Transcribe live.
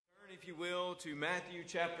you will, to Matthew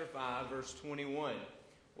chapter 5, verse 21.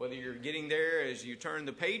 Whether you're getting there as you turn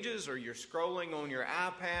the pages or you're scrolling on your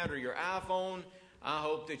iPad or your iPhone, I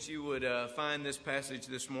hope that you would find this passage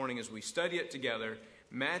this morning as we study it together.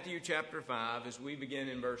 Matthew chapter 5, as we begin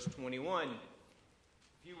in verse 21. A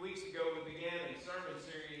few weeks ago, we began a sermon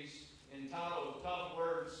series entitled Tough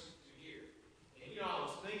Words to Hear. And I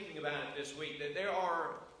was thinking about it this week, that there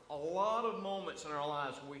are a lot of moments in our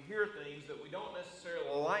lives where we hear things that we don't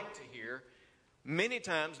necessarily like to hear. Many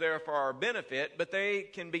times they're for our benefit, but they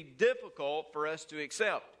can be difficult for us to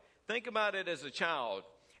accept. Think about it as a child,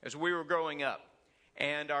 as we were growing up.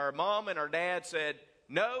 And our mom and our dad said,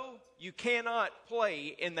 "No, you cannot play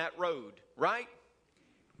in that road," right?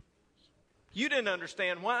 You didn't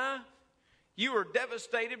understand why. You were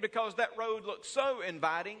devastated because that road looked so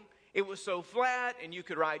inviting. It was so flat and you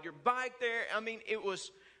could ride your bike there.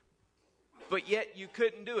 But yet you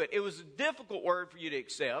couldn't do it. It was a difficult word for you to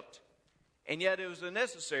accept, and yet it was a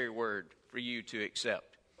necessary word for you to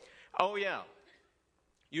accept. Oh yeah.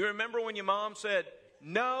 You remember when your mom said,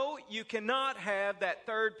 "No, you cannot have that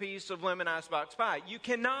third piece of lemon icebox pie. You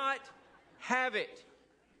cannot have it."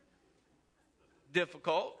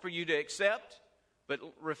 Difficult for you to accept, but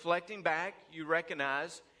reflecting back, you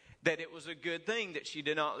recognize that it was a good thing that she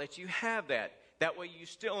did not let you have that. That way you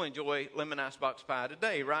still enjoy lemon icebox pie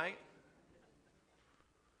today, right?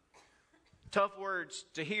 Tough words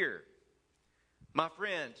to hear. My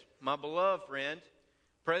friend, my beloved friend,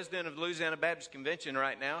 president of the Louisiana Baptist Convention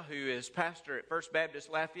right now, who is pastor at First Baptist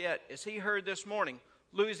Lafayette, as he heard this morning,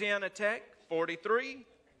 Louisiana Tech, 43.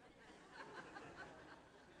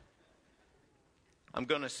 I'm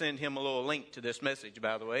going to send him a little link to this message,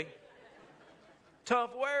 by the way.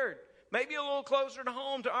 Tough word. Maybe a little closer to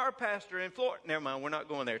home to our pastor in Florida. Never mind, we're not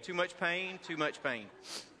going there. Too much pain, too much pain.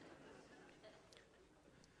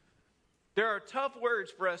 There are tough words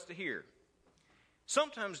for us to hear.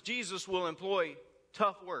 Sometimes Jesus will employ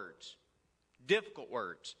tough words, difficult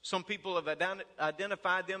words. Some people have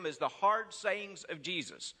identified them as the hard sayings of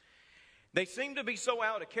Jesus. They seem to be so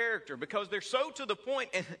out of character because they're so to the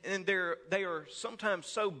point, and they are sometimes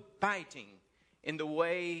so biting in the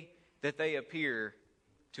way that they appear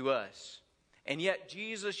to us. And yet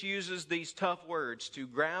Jesus uses these tough words to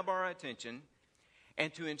grab our attention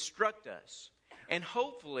and to instruct us. And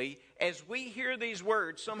hopefully, as we hear these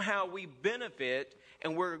words, somehow we benefit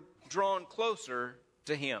and we're drawn closer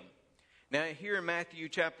to Him. Now, here in Matthew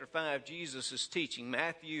chapter 5, Jesus is teaching.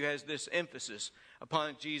 Matthew has this emphasis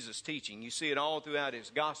upon Jesus' teaching. You see it all throughout his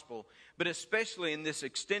gospel, but especially in this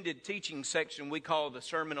extended teaching section we call the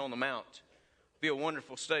Sermon on the Mount. Be a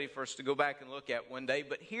wonderful study for us to go back and look at one day.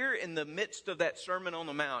 But here in the midst of that Sermon on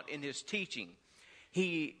the Mount, in his teaching,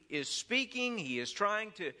 he is speaking, he is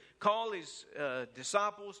trying to call his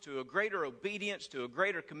disciples to a greater obedience, to a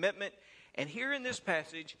greater commitment. And here in this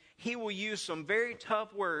passage, he will use some very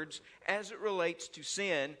tough words as it relates to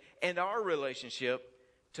sin and our relationship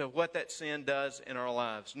to what that sin does in our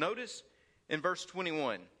lives. Notice in verse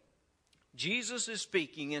 21, Jesus is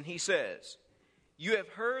speaking and he says, "You have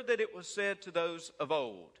heard that it was said to those of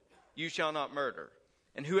old, 'You shall not murder,'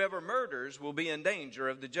 and whoever murders will be in danger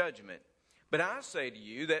of the judgment. But I say to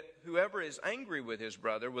you that whoever is angry with his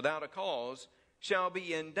brother without a cause shall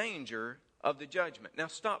be in danger of the judgment." Now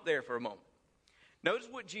stop there for a moment. Notice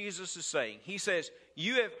what Jesus is saying. He says,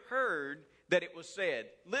 "You have heard that it was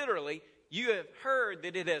said." Literally, you have heard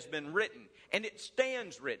that it has been written, and it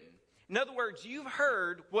stands written. In other words, you've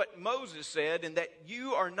heard what Moses said and that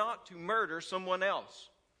you are not to murder someone else.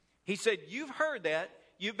 He said, you've heard that,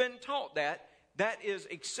 you've been taught that, that is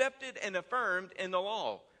accepted and affirmed in the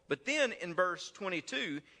law. But then in verse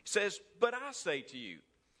 22, it says, "But I say to you."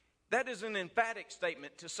 That is an emphatic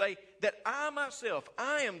statement to say that I myself,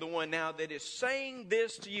 I am the one now that is saying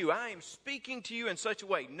this to you. I am speaking to you in such a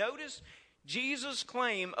way. Notice Jesus'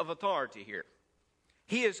 claim of authority here.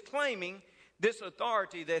 He is claiming this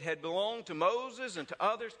authority that had belonged to Moses and to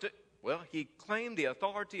others. He claimed the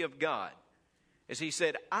authority of God. As he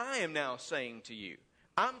said, I am now saying to you.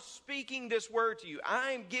 I'm speaking this word to you.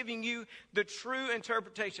 I am giving you the true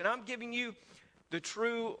interpretation. I'm giving you the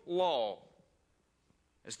true law.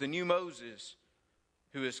 As the new Moses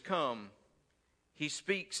who has come, he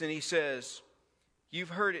speaks and he says, "You've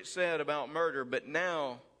heard it said about murder, but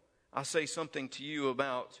now I say something to you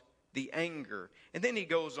about the anger." And then he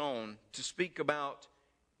goes on to speak about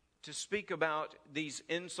these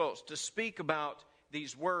insults, to speak about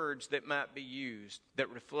these words that might be used that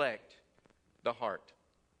reflect the heart.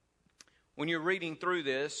 When you're reading through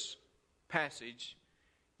this passage,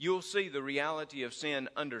 you'll see the reality of sin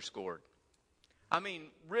underscored. I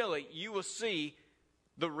mean, really, you will see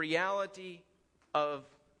the reality of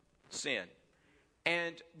sin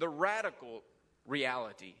and the radical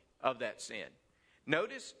reality of that sin.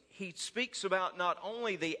 Notice he speaks about not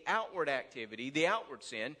only the outward activity, the outward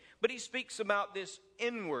sin, but he speaks about this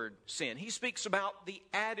inward sin. He speaks about the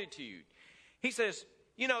attitude. He says,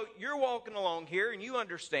 you know, you're walking along here and you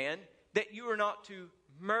understand that you are not to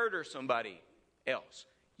murder somebody else.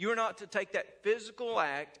 You are not to take that physical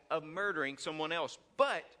act of murdering someone else.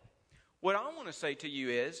 But what I want to say to you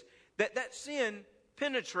is that that sin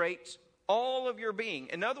penetrates all of your being.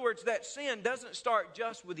 In other words, that sin doesn't start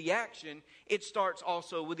just with the action, it starts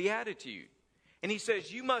also with the attitude. And he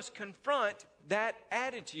says you must confront that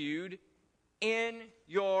attitude in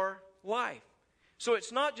your life. So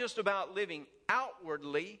it's not just about living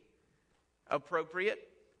outwardly appropriate,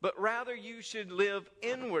 but rather you should live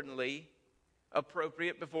inwardly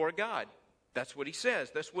appropriate before God. That's what he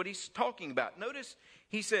says. That's what he's talking about. Notice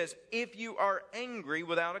he says, if you are angry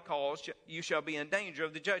without a cause, you shall be in danger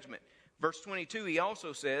of the judgment. Verse 22, he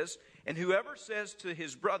also says, and whoever says to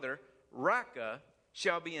his brother, Raca,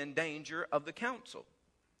 shall be in danger of the council.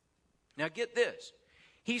 Now get this.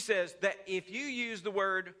 He says that if you use the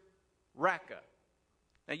word Raca,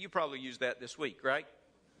 now you probably used that this week, right?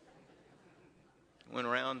 Went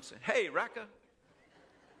around and said, hey, Raca.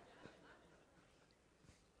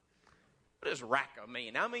 What does Raca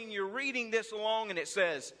mean? I mean, you're reading this along and it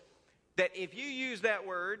says that if you use that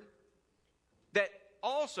word, that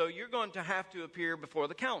also you're going to have to appear before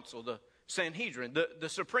the council, the Sanhedrin, the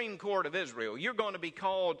Supreme Court of Israel. You're going to be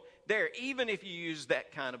called there, even if you use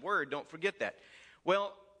that kind of word. Don't forget that.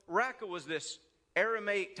 Well, Raca was this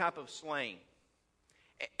Aramaic type of slang.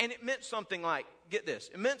 And it meant something like, get this,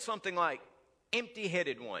 it meant something like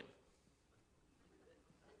empty-headed one.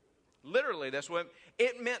 Literally, that's what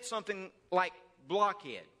it meant, something like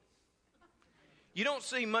blockhead. You don't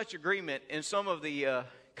see much agreement in some of the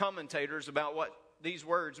commentators about what these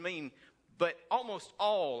words mean, but almost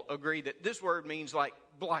all agree that this word means like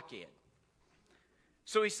blockhead.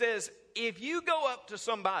 So he says, if you go up to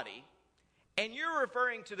somebody and you're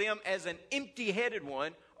referring to them as an empty-headed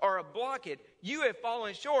one or a blockhead, you have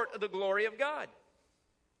fallen short of the glory of God.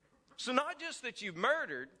 So not just that you've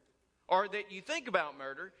murdered or that you think about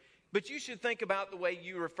murder, but you should think about the way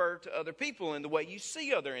you refer to other people and the way you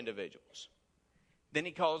see other individuals. Then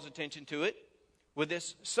he calls attention to it with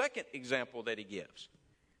this second example that he gives.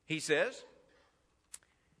 He says,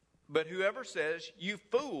 but whoever says, you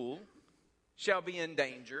fool, shall be in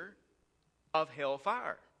danger of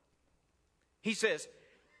hellfire. He says,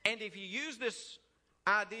 and if you use this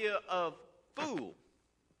idea of fool.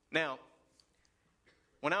 Now,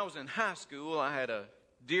 when I was in high school, I had a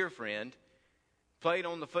dear friend, played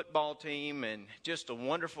on the football team, and just a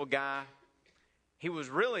wonderful guy. He was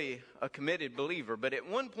really a committed believer, but at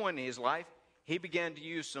one point in his life, he began to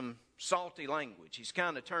use some salty language. He's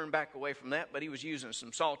kind of turned back away from that, but he was using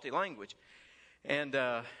some salty language. And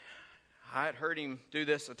I had heard him do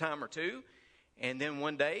this a time or two. And then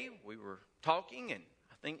one day we were talking, and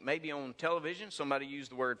I think maybe on television somebody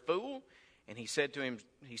used the word fool. And he said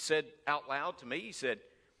out loud to me, he said,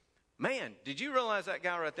 man, did you realize that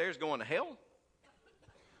guy right there is going to hell?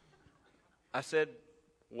 I said,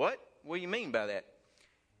 what? What do you mean by that?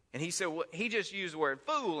 And he said, well, he just used the word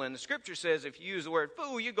fool, and the scripture says if you use the word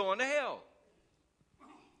fool, you're going to hell. I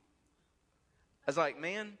was like,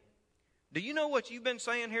 man, do you know what you've been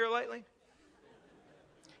saying here lately?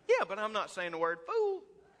 Yeah, but I'm not saying the word fool.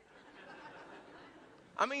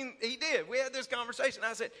 I mean, he did. We had this conversation.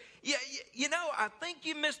 I said, yeah, you know, I think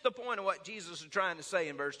you missed the point of what Jesus was trying to say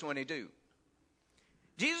in verse 22.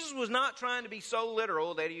 Jesus was not trying to be so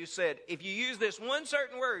literal that he said, if you use this one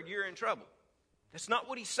certain word, you're in trouble. That's not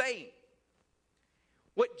what he's saying.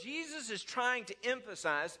 What Jesus is trying to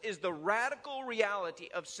emphasize is the radical reality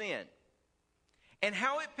of sin and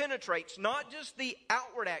how it penetrates not just the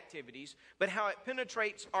outward activities, but how it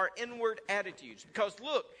penetrates our inward attitudes. Because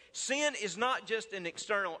look, sin is not just an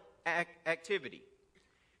external activity.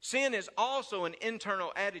 Sin is also an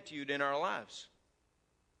internal attitude in our lives.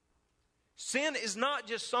 Sin is not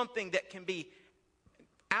just something that can be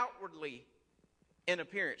outwardly in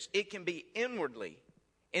appearance. It can be inwardly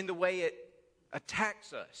in the way it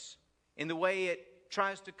attacks us, in the way it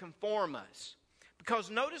tries to conform us. Because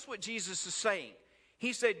notice what Jesus is saying.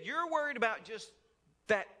 He said, you're worried about just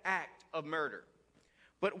that act of murder.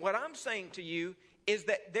 But what I'm saying to you is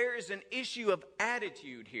that there is an issue of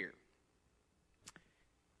attitude here.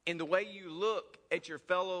 In the way you look at your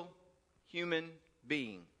fellow human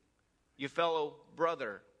being, your fellow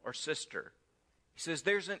brother or sister. He says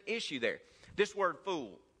there's an issue there. This word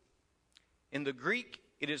fool, in the Greek,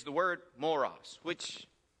 it is the word moros, which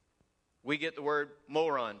we get the word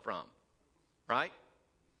moron from, right?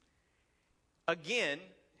 Again,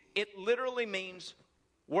 it literally means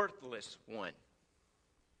worthless one.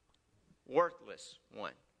 Worthless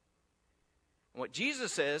one. What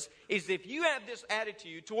Jesus says is if you have this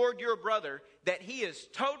attitude toward your brother that he is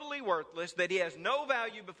totally worthless, that he has no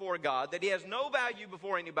value before God, that he has no value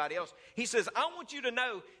before anybody else, he says, I want you to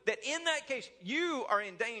know that in that case, you are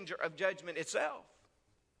in danger of judgment itself.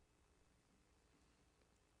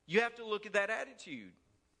 You have to look at that attitude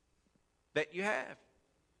that you have.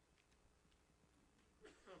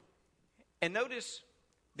 And notice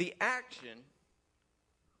the action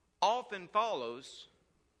often follows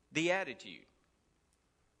the attitude.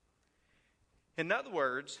 In other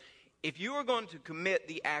words, if you are going to commit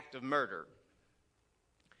the act of murder,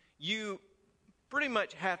 you pretty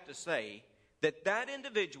much have to say that that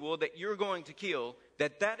individual that you're going to kill,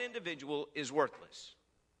 that individual is worthless.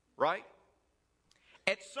 Right?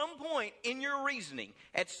 At some point in your reasoning,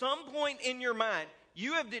 at some point in your mind,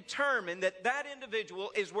 you have determined that that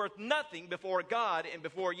individual is worth nothing before God and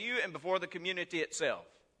before you and before the community itself.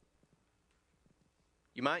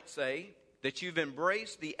 You might say that you've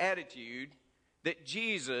embraced the attitude that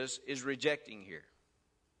Jesus is rejecting here.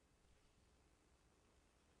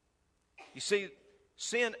 You see,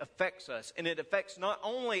 sin affects us, and it affects not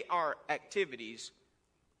only our activities,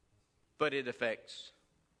 but it affects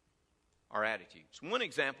our attitudes. One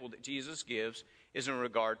example that Jesus gives is in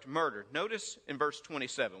regard to murder. Notice in verse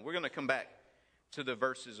 27. We're going to come back to the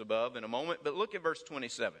verses above in a moment, but look at verse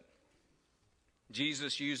 27.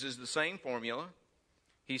 Jesus uses the same formula.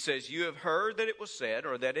 He says, you have heard that it was said,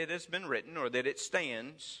 or that it has been written, or that it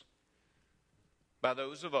stands by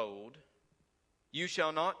those of old, you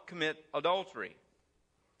shall not commit adultery.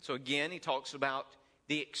 So again, he talks about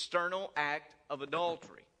the external act of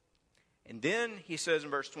adultery. And then he says in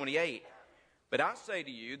verse 28, but I say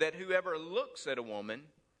to you that whoever looks at a woman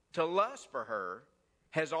to lust for her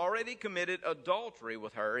has already committed adultery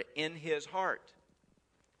with her in his heart.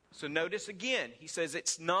 So notice again, he says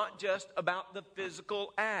it's not just about the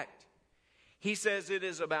physical act. He says it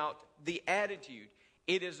is about the attitude.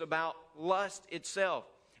 It is about lust itself.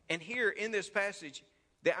 And here in this passage,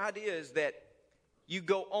 the idea is that you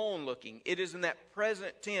go on looking. It is in that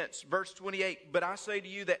present tense, verse 28. But I say to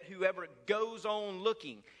you that whoever goes on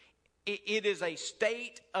looking, it is a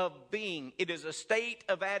state of being. It is a state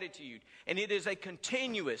of attitude. And it is a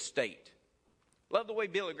continuous state. Love the way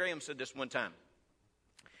Billy Graham said this one time.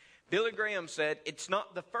 Billy Graham said, it's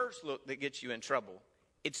not the first look that gets you in trouble.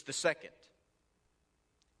 It's the second,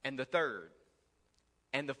 and the third,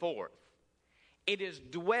 and the fourth. It is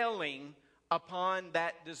dwelling upon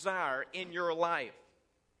that desire in your life.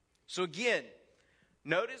 So again,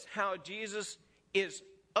 notice how Jesus is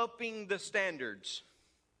upping the standards.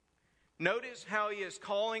 Notice how he is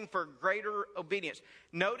calling for greater obedience.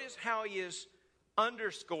 Notice how he is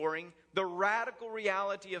underscoring the radical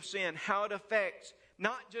reality of sin, how it affects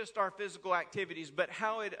not just our physical activities, but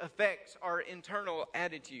how it affects our internal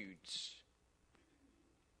attitudes.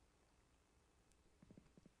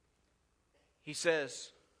 He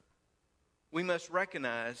says, we must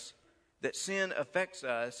recognize that sin affects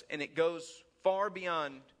us, and it goes far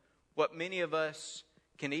beyond what many of us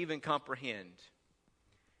can even comprehend.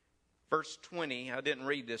 Verse 20, I didn't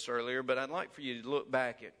read this earlier, but I'd like for you to look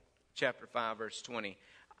back at chapter 5, verse 20.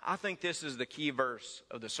 I think this is the key verse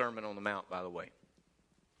of the Sermon on the Mount, by the way.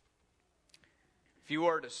 If you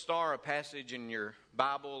were to star a passage in your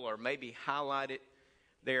Bible or maybe highlight it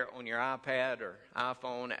there on your iPad or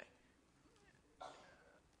iPhone,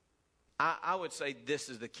 I would say this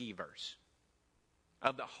is the key verse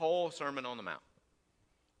of the whole Sermon on the Mount.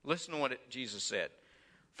 Listen to what Jesus said.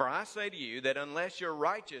 For I say to you that unless your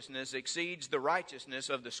righteousness exceeds the righteousness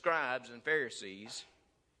of the scribes and Pharisees,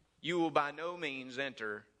 you will by no means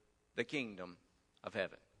enter the kingdom of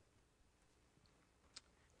heaven.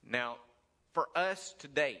 Now, for us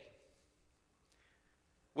today,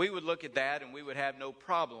 we would look at that and we would have no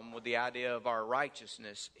problem with the idea of our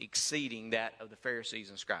righteousness exceeding that of the Pharisees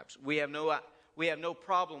and scribes. We have no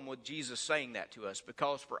problem with Jesus saying that to us,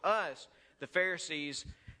 because for us, the Pharisees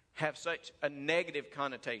have such a negative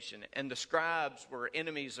connotation, and the scribes were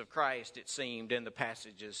enemies of Christ, it seemed, in the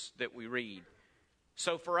passages that we read.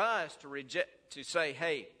 So for us to say,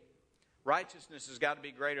 hey, righteousness has got to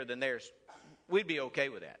be greater than theirs, we'd be okay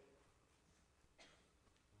with that.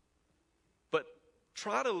 But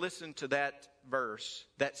try to listen to that verse,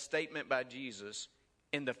 that statement by Jesus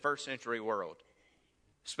in the first century world,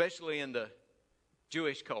 especially in the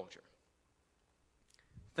Jewish culture.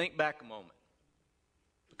 Think back a moment.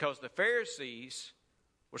 Because the Pharisees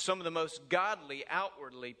were some of the most godly,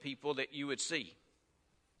 outwardly people that you would see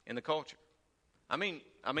in the culture. I mean,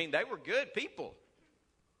 they were good people.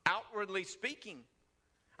 Outwardly outwardly speaking.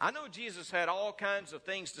 I know Jesus had all kinds of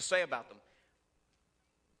things to say about them.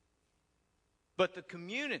 But the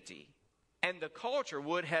community and the culture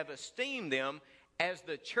would have esteemed them as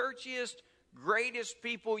the churchiest, greatest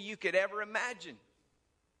people you could ever imagine.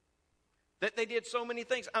 That they did so many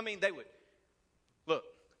things. I mean, they would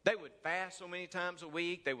fast so many times a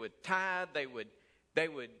week. They would tithe. They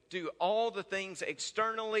would do all the things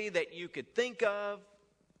externally that you could think of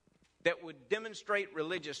that would demonstrate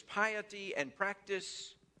religious piety and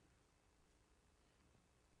practice.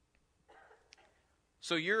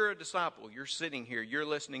 So you're a disciple. You're sitting here. You're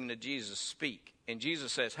listening to Jesus speak. And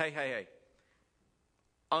Jesus says, hey.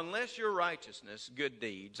 Unless your righteousness, good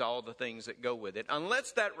deeds, all the things that go with it,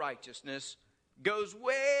 unless that righteousness goes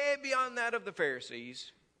way beyond that of the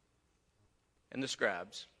Pharisees and the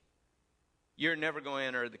scribes, you're never going to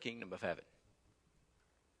enter the kingdom of heaven.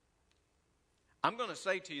 I'm going to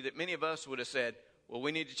say to you that many of us would have said, well,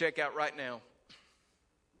 we need to check out right now.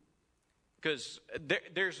 Because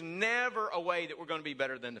there's never a way that we're going to be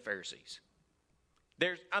better than the Pharisees.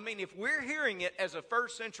 If we're hearing it as a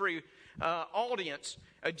first century audience,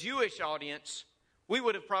 a Jewish audience, we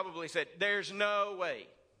would have probably said, there's no way.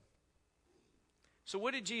 So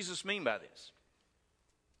what did Jesus mean by this?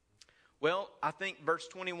 Well, I think verse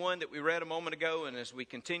 21 that we read a moment ago, and as we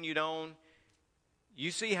continued on, you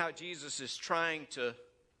see how Jesus is trying to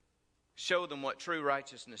show them what true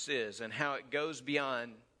righteousness is and how it goes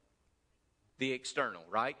beyond the external,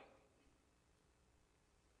 right?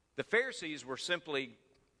 The Pharisees were simply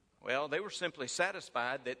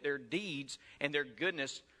satisfied that their deeds and their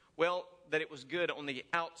goodness, that it was good on the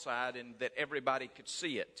outside and that everybody could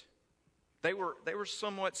see it. They were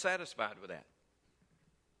somewhat satisfied with that.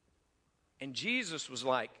 And Jesus was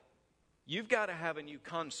like, you've got to have a new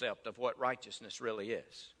concept of what righteousness really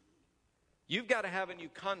is. You've got to have a new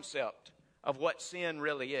concept of what sin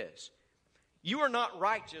really is. You are not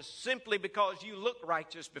righteous simply because you look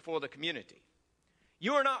righteous before the community.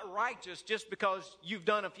 You are not righteous just because you've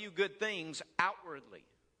done a few good things outwardly.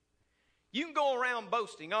 You can go around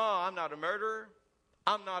boasting, I'm not a murderer,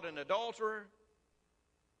 I'm not an adulterer.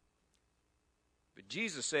 But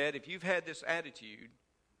Jesus said, if you've had this attitude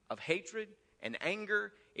of hatred and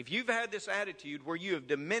anger, if you've had this attitude where you have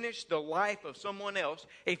diminished the life of someone else,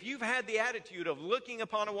 if you've had the attitude of looking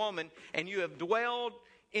upon a woman and you have dwelled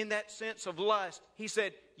in that sense of lust, he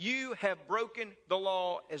said, you have broken the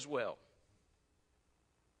law as well.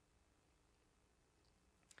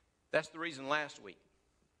 That's the reason last week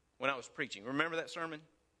when I was preaching. Remember that sermon?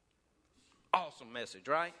 Awesome message,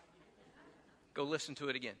 right? Go listen to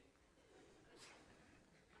it again.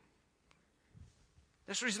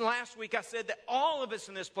 That's the reason last week I said that all of us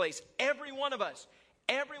in this place, every one of us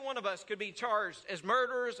could be charged as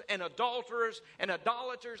murderers and adulterers and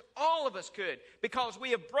idolaters. All of us could, because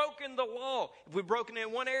we have broken the law. If we've broken it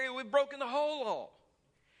in one area, we've broken the whole law.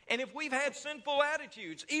 And if we've had sinful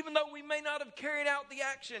attitudes, even though we may not have carried out the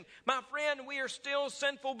action, my friend, we are still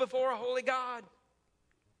sinful before a holy God.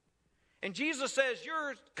 And Jesus says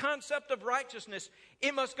your concept of righteousness,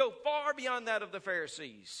 it must go far beyond that of the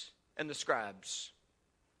Pharisees and the scribes.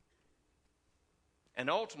 And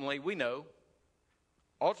ultimately we know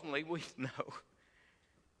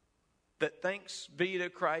that thanks be to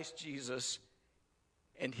Christ Jesus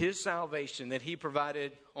and his salvation that he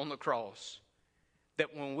provided on the cross,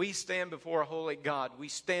 that when we stand before a holy God, we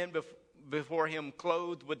stand before him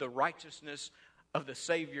clothed with the righteousness of the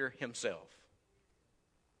Savior himself.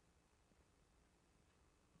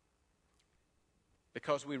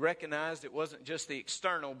 Because we recognized it wasn't just the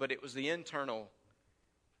external, but it was the internal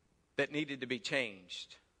that needed to be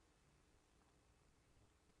changed.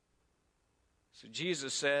 So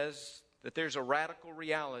Jesus says that there's a radical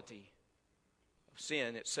reality of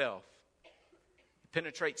sin itself. It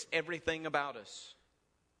penetrates everything about us.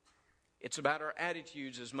 It's about our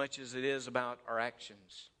attitudes as much as it is about our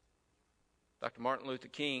actions. Dr. Martin Luther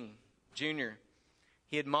King Jr.,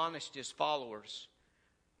 he admonished his followers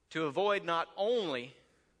to avoid not only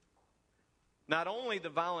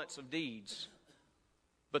the violence of deeds,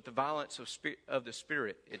 but the violence of the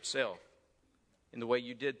Spirit itself in the way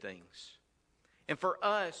you did things. And for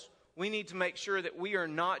us, we need to make sure that we are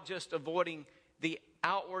not just avoiding the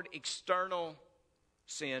outward, external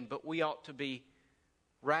sin, but we ought to be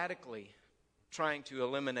radically trying to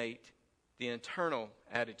eliminate the internal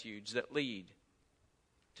attitudes that lead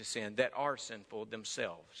to sin, that are sinful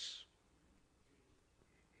themselves.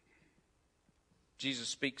 Jesus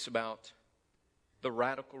speaks about the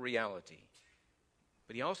radical reality,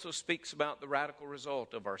 but he also speaks about the radical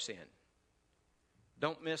result of our sin.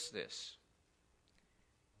 Don't miss this.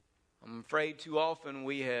 I'm afraid too often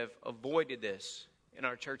we have avoided this in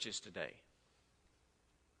our churches today.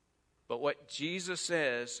 But what Jesus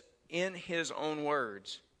says in His own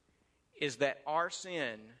words is that our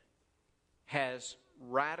sin has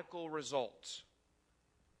radical results,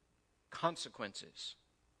 consequences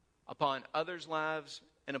upon others' lives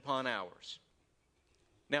and upon ours.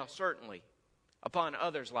 Now, certainly, upon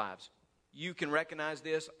others' lives, you can recognize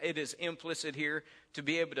this. It is implicit here to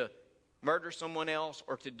be able to murder someone else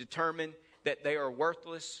or to determine that they are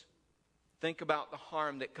worthless. Think about the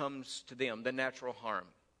harm that comes to them, the natural harm.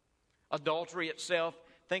 Adultery itself,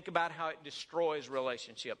 think about how it destroys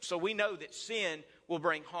relationships. So we know that sin will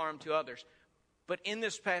bring harm to others. But in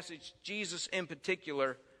this passage, Jesus in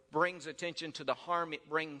particular brings attention to the harm it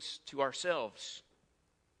brings to ourselves.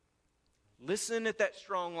 Listen at that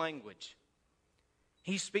strong language.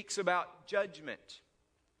 He speaks about judgment.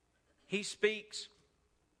 He speaks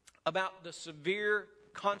about the severe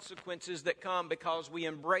consequences that come because we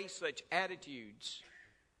embrace such attitudes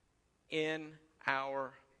in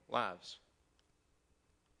our lives.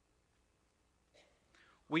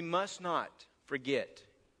 We must not forget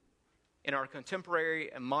in our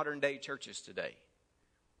contemporary and modern day churches today,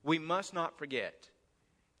 we must not forget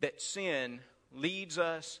that sin leads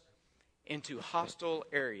us into hostile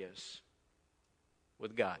areas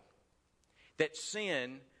with God. That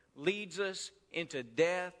sin leads us into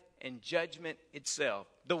death and judgment itself.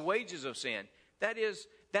 The wages of sin, that is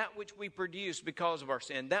that which we produce because of our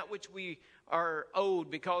sin, that which we are owed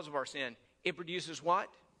because of our sin, it produces what?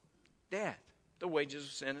 Death. The wages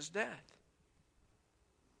of sin is death.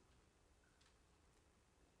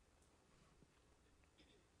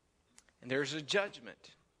 And there's a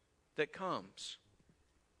judgment that comes.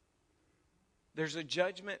 There's a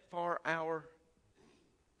judgment for our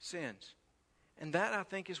sins. And that, I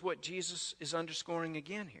think, is what Jesus is underscoring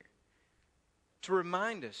again here. To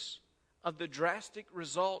remind us of the drastic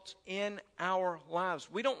results in our lives.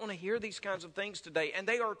 We don't want to hear these kinds of things today. And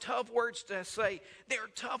they are tough words to say. They are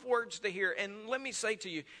tough words to hear. And let me say to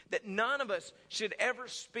you that none of us should ever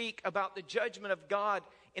speak about the judgment of God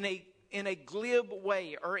in a glib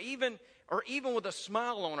way, or even with a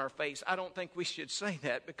smile on our face. I don't think we should say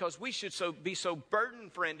that, because we should be so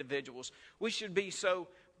burdened for individuals. We should be so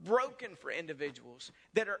broken for individuals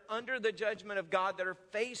that are under the judgment of God, that are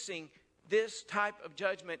facing this type of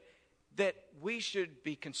judgment, that we should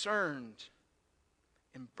be concerned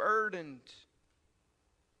and burdened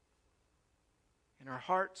in our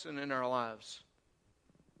hearts and in our lives.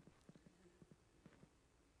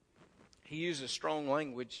 He uses strong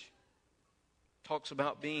language, talks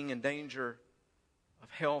about being in danger of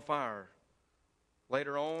hellfire.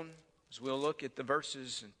 Later on, as we'll look at the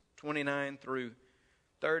verses 29 through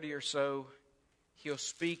 30 or so, he'll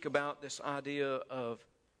speak about this idea of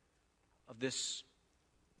this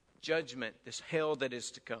judgment, this hell that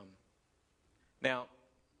is to come. Now,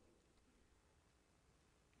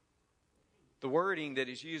 the wording that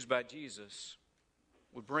is used by Jesus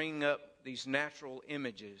would bring up these natural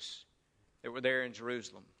images that were there in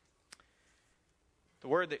Jerusalem. The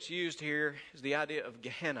word that's used here is the idea of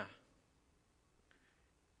Gehenna.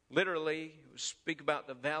 Literally, it would speak about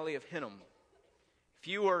the valley of Hinnom. If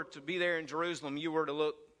you were to be there in Jerusalem, you were to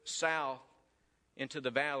look south into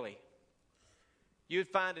the valley, you'd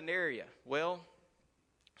find an area. Well,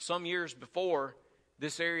 some years before,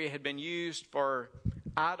 this area had been used for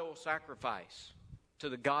idol sacrifice to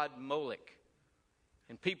the god Moloch.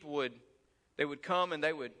 And people would come and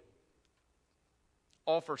they would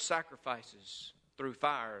offer sacrifices through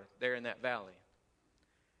fire there in that valley.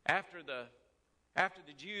 After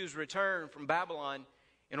the Jews returned from Babylon,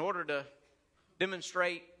 in order to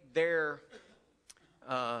demonstrate their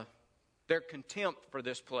contempt for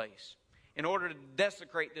this place, in order to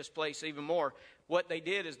desecrate this place even more, what they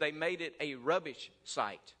did is they made it a rubbish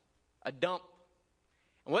site, a dump.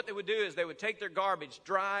 And what they would do is they would take their garbage,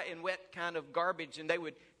 dry and wet kind of garbage, and they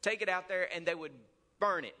would take it out there and they would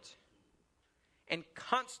burn it. And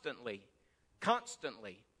constantly,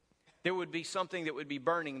 there would be something that would be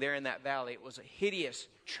burning there in that valley. It was a hideous,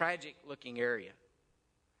 tragic-looking area.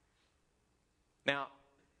 Now,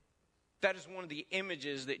 that is one of the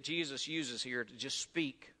images that Jesus uses here to just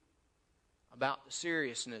speak about the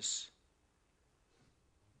seriousness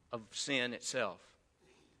of sin itself,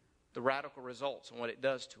 the radical results and what it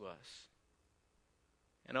does to us.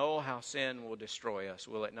 And oh, how sin will destroy us,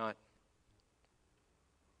 will it not?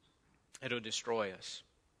 It'll destroy us.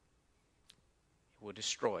 It will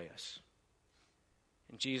destroy us.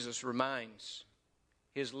 And Jesus reminds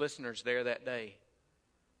his listeners there that day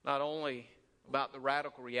not only about the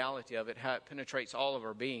radical reality of it, how it penetrates all of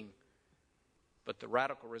our being, but the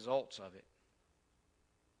radical results of it.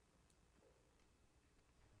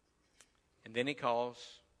 And then he calls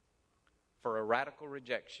for a radical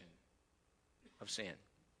rejection of sin.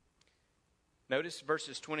 Notice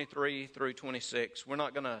verses 23 through 26. We're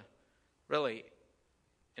not going to really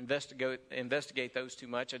investigate those too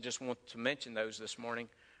much. I just want to mention those this morning.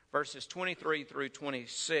 Verses 23 through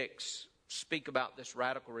 26 speak about this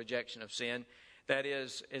radical rejection of sin. That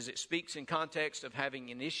is, as it speaks in context of having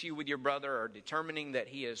an issue with your brother or determining that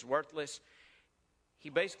he is worthless, he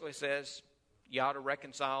basically says you ought to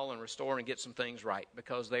reconcile and restore and get some things right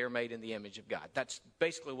because they are made in the image of God. That's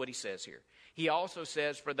basically what he says here. He also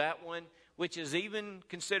says for that one, which is even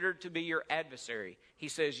considered to be your adversary, he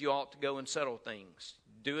says you ought to go and settle things.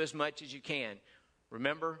 Do as much as you can.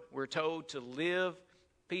 Remember, we're told to live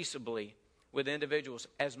peaceably with individuals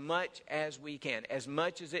as much as we can, as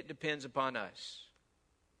much as it depends upon us.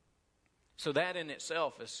 So that in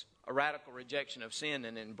itself is a radical rejection of sin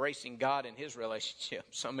and embracing God and his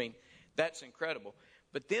relationships. I mean, that's incredible.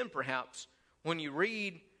 But then perhaps when you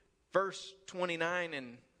read verse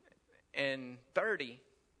 29 and 30,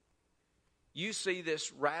 you see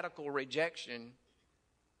this radical rejection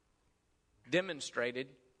demonstrated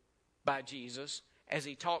by Jesus as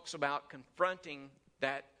he talks about confronting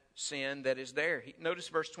that sin that is there. Notice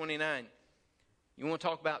verse 29. You want to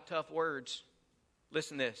talk about tough words?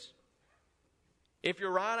 Listen to this. If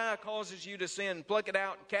your right eye causes you to sin, pluck it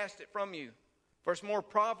out and cast it from you. For it's more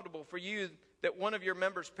profitable for you that one of your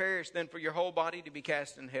members perish than for your whole body to be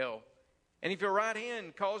cast in hell. And if your right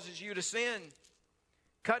hand causes you to sin,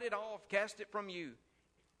 cut it off, cast it from you.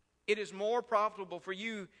 It is more profitable for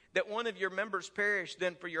you that one of your members perish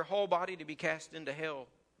than for your whole body to be cast into hell.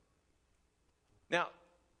 Now,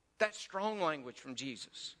 that's strong language from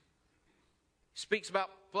Jesus. He speaks about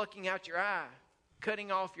plucking out your eye,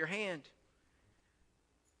 cutting off your hand.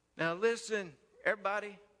 Now listen,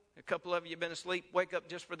 everybody, a couple of you have been asleep. Wake up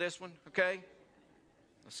just for this one, okay?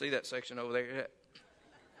 I see that section over there.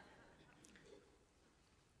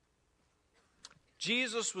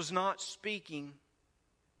 Jesus was not speaking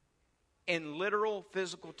in literal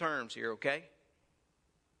physical terms here, okay?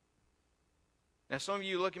 Now some of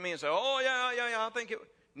you look at me and say, oh, yeah, I think it...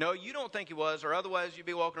 No, you don't think he was, or otherwise you'd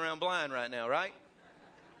be walking around blind right now, right?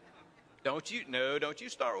 Don't you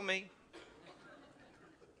start with me.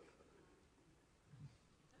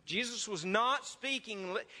 Jesus was not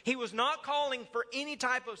speaking, he was not calling for any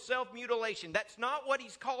type of self-mutilation. That's not what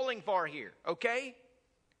he's calling for here, okay?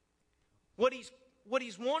 What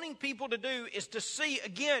he's wanting people to do is to see,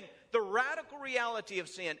 again, the radical reality of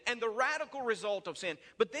sin and the radical result of sin.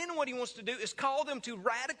 But then what he wants to do is call them to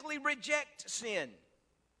radically reject sin.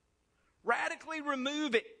 Radically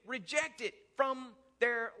remove it, reject it from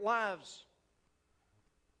their lives.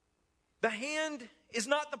 The hand is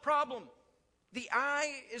not the problem. The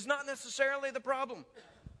eye is not necessarily the problem.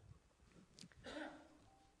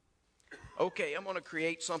 Okay, I'm going to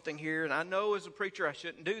create something here, and I know as a preacher I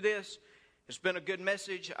shouldn't do this. It's been a good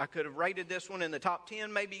message. I could have rated this one in the top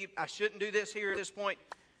 10. Maybe I shouldn't do this here at this point.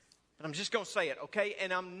 But I'm just going to say it, okay?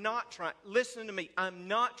 And I'm not trying, listen to me, I'm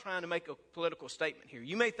not trying to make a political statement here.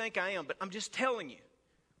 You may think I am, but I'm just telling you.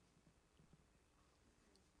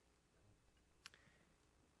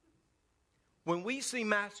 When we see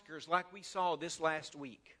massacres like we saw this last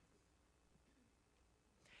week,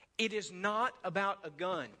 it is not about a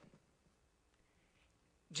gun.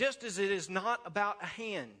 Just as it is not about a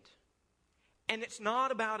hand. And it's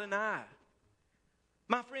not about an eye.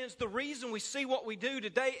 My friends, the reason we see what we do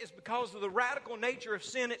today is because of the radical nature of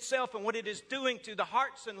sin itself and what it is doing to the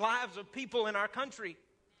hearts and lives of people in our country.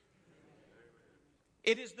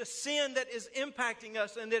 It is the sin that is impacting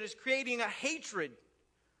us and that is creating a hatred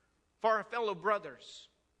for our fellow brothers.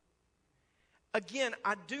 Again,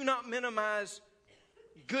 I do not minimize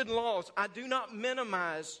good laws. I do not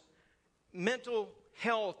minimize mental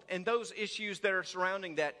health and those issues that are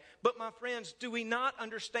surrounding that. But my friends, do we not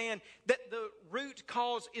understand that the root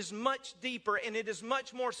cause is much deeper and it is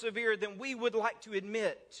much more severe than we would like to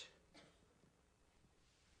admit?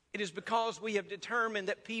 It is because we have determined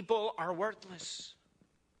that people are worthless.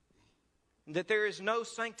 That there is no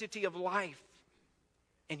sanctity of life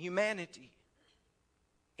and humanity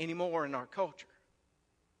anymore in our culture.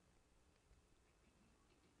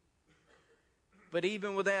 But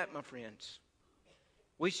even with that, my friends,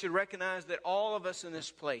 we should recognize that all of us in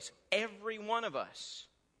this place, every one of us,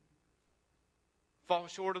 fall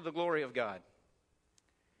short of the glory of God.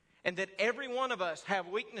 And that every one of us have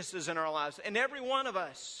weaknesses in our lives. And every one of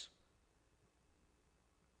us,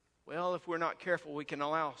 well, if we're not careful, we can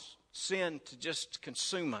allow sin to just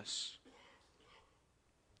consume us.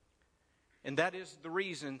 And that is the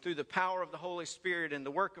reason, through the power of the Holy Spirit and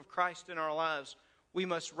the work of Christ in our lives, we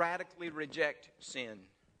must radically reject sin.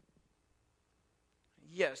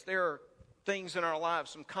 yes, there are things in our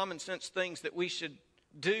lives, some common sense things that we should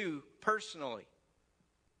do personally.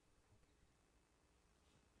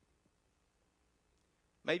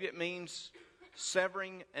 Maybe it means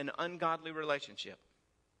severing an ungodly relationship.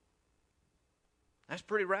 That's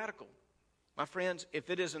pretty radical. My friends, if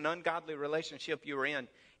it is an ungodly relationship you are in,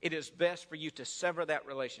 it is best for you to sever that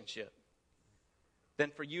relationship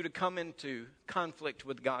than for you to come into conflict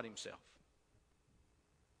with God Himself.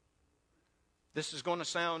 This is going to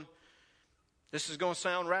sound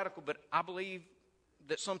radical, but I believe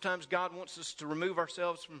that sometimes God wants us to remove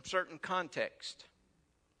ourselves from certain contexts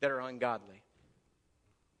that are ungodly.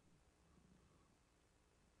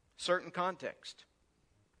 Certain context.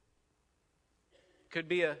 Could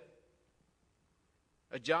be a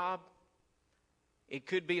job. It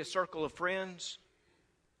could be a circle of friends.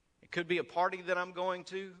 It could be a party that I'm going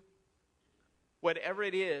to. Whatever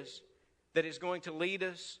it is that is going to lead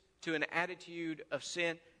us to an attitude of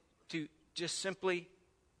sin, to just simply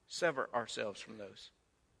sever ourselves from those.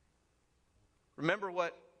 Remember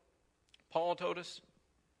what Paul told us?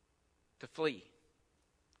 To flee,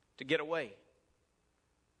 to get away,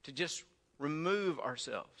 to just remove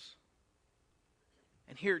ourselves.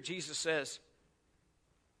 And here Jesus says,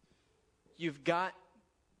 you've got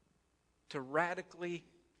to radically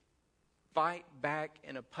fight back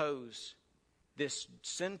and oppose this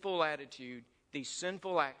sinful attitude, these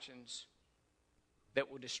sinful actions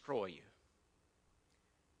that will destroy you.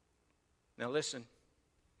 Now listen,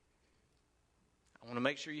 I want to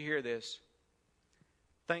make sure you hear this.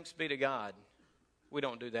 Thanks be to God, we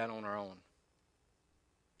don't do that on our own.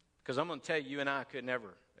 Because I'm going to tell you, you and I could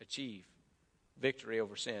never achieve victory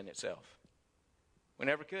over sin itself. We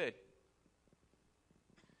never could.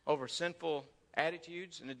 Over sinful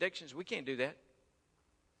attitudes and addictions, we can't do that.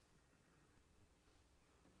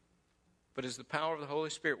 But as the power of the Holy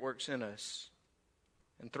Spirit works in us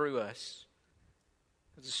and through us,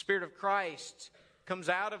 as the Spirit of Christ comes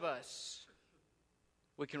out of us,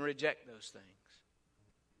 we can reject those things.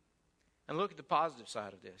 And look at the positive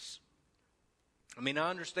side of this. I mean, I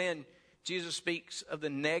understand Jesus speaks of the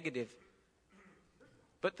negative,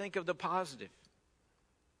 but think of the positive.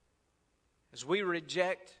 As we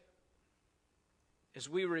reject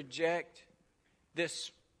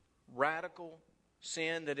this radical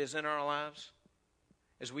sin that is in our lives,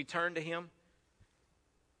 as we turn to Him,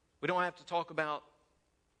 we don't have to talk about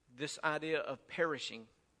this idea of perishing.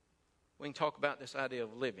 We can talk about this idea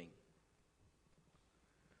of living.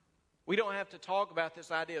 We don't have to talk about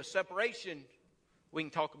this idea of separation. We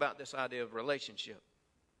can talk about this idea of relationship.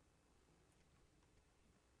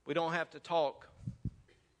 We don't have to talk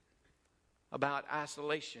about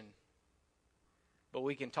isolation, but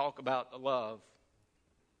we can talk about the love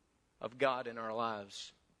of God in our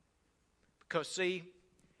lives. Because see,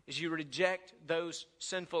 as you reject those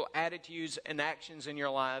sinful attitudes and actions in your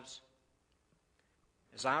lives,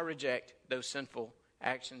 as I reject those sinful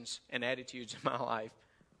actions and attitudes in my life,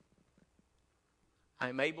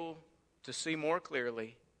 I'm able to see more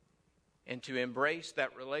clearly and to embrace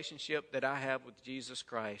that relationship that I have with Jesus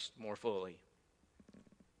Christ more fully.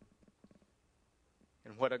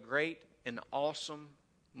 And what a great and awesome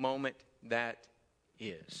moment that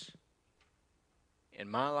is in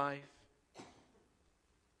my life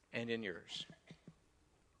and in yours.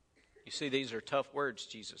 You see, these are tough words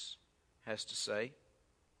Jesus has to say.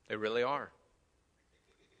 They really are.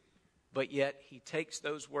 But yet He takes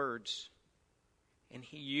those words and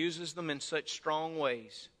He uses them in such strong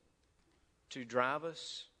ways to drive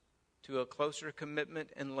us to a closer commitment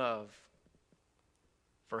and love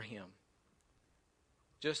for Him.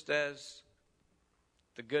 Just as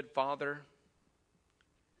the good Father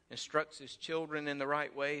instructs His children in the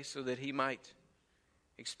right way so that He might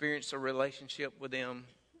experience a relationship with them,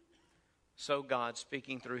 so God,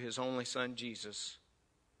 speaking through His only Son, Jesus,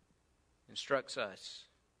 instructs us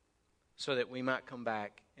so that we might come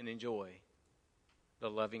back and enjoy the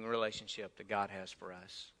loving relationship that God has for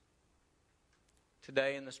us.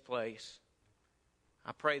 Today in this place,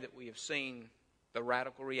 I pray that we have seen the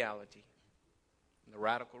radical reality and the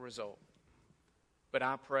radical result. But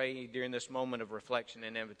I pray during this moment of reflection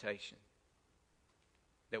and invitation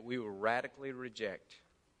that we will radically reject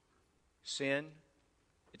sin,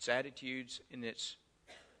 its attitudes, and its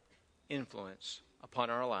influence upon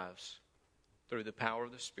our lives through the power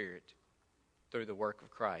of the Spirit, through the work of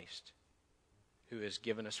Christ, who has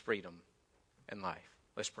given us freedom and life.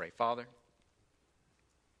 Let's pray. Father,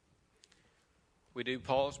 we do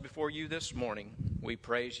pause before you this morning. We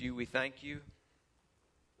praise you. We thank you.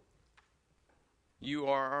 You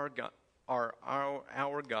are our God,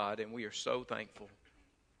 our God, and we are so thankful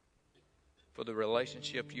for the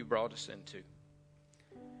relationship you brought us into.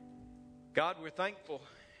 God, we're thankful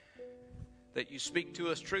that you speak to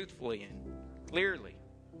us truthfully and clearly,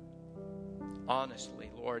 honestly.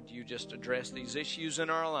 Lord, you just address these issues in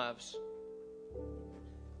our lives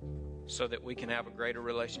so that we can have a greater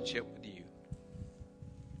relationship with you.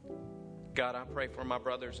 God, I pray for my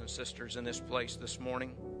brothers and sisters in this place this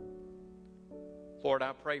morning. Lord,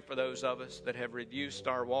 I pray for those of us that have reduced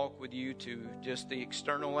our walk with you to just the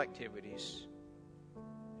external activities.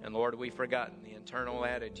 And Lord, we've forgotten the internal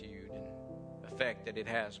attitude and effect that it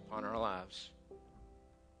has upon our lives.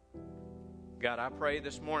 God, I pray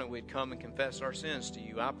this morning we'd come and confess our sins to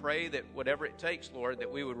you. I pray that whatever it takes, Lord,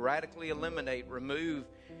 that we would radically eliminate, remove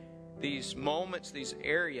these moments, these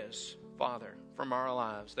areas, Father, from our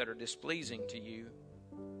lives that are displeasing to you.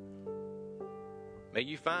 May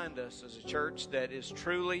you find us as a church that is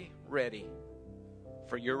truly ready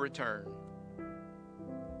for your return.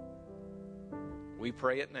 We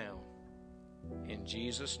pray it now. In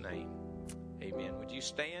Jesus' name, amen. Would you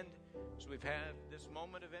stand as we've had this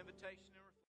moment of invitation and